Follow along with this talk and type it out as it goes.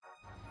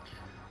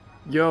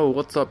Yo,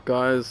 what's up,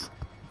 guys?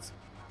 It's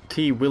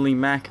T Willie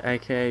Mac,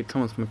 aka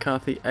Thomas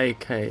McCarthy,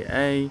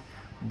 aka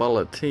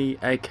Bulla T,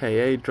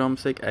 aka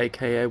Drumstick,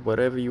 aka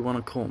whatever you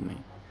want to call me.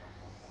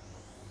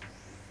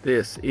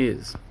 This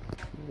is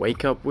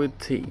Wake Up with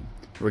T,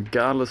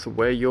 regardless of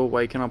where you're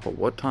waking up or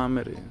what time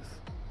it is.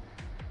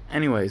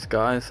 Anyways,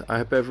 guys, I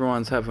hope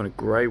everyone's having a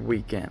great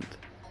weekend.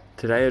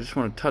 Today, I just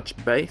want to touch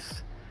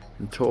base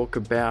and talk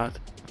about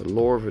the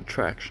law of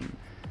attraction.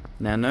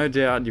 Now, no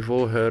doubt you've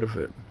all heard of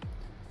it.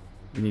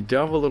 When you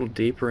delve a little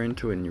deeper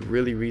into it and you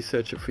really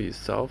research it for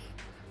yourself,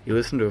 you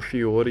listen to a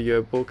few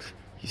audio books,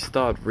 you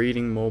start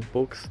reading more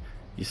books,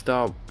 you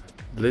start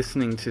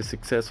listening to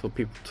successful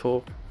people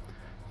talk,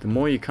 the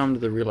more you come to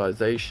the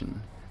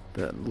realization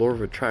that law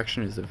of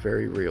attraction is a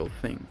very real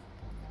thing.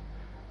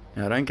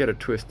 Now, don't get it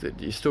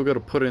twisted, you still got to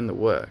put in the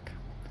work.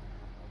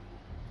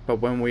 But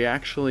when we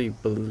actually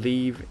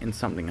believe in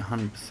something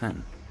 100%,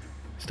 we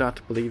start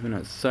to believe in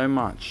it so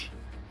much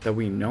that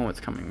we know it's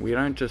coming. We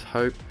don't just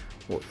hope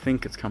or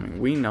think it's coming,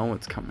 we know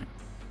it's coming.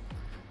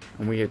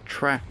 And we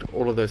attract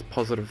all of those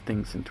positive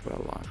things into our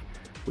life.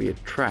 We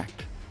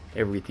attract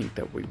everything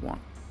that we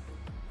want.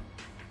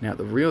 Now,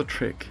 the real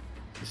trick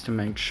is to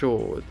make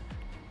sure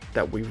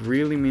that we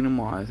really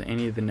minimize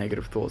any of the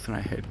negative thoughts in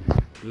our head.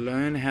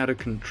 Learn how to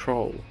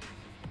control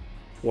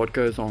what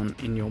goes on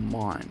in your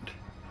mind.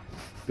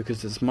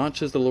 Because as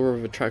much as the law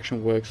of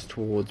attraction works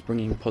towards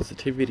bringing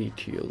positivity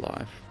to your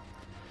life,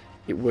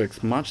 it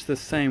works much the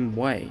same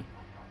way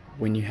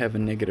when you have a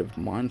negative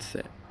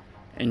mindset,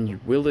 and you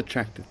will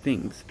attract the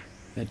things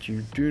that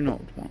you do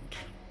not want.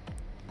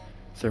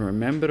 So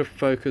remember to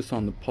focus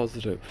on the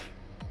positive.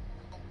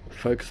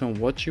 Focus on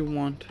what you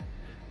want,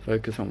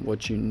 focus on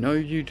what you know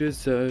you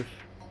deserve,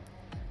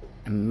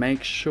 and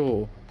make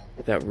sure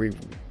that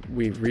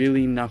we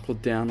really knuckle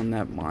down on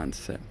that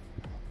mindset.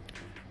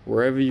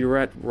 Wherever you're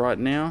at right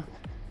now,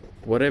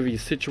 whatever your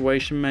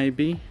situation may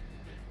be,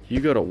 you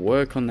got to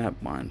work on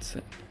that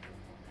mindset.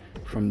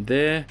 From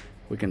there,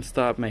 we can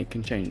start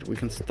making change. We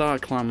can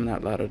start climbing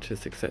that ladder to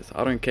success.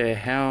 I don't care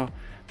how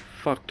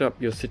fucked up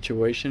your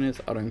situation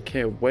is. I don't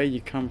care where you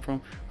come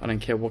from. I don't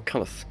care what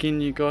color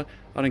skin you got.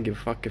 I don't give a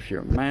fuck if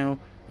you're a male,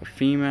 a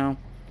female.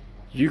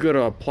 You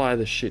gotta apply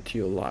this shit to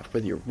your life,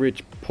 whether you're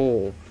rich,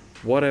 poor,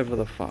 whatever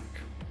the fuck.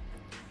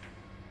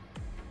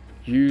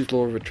 Use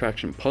law of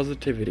attraction.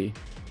 Positivity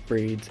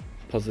breeds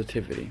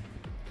positivity.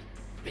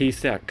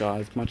 Peace out,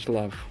 guys. Much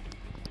love.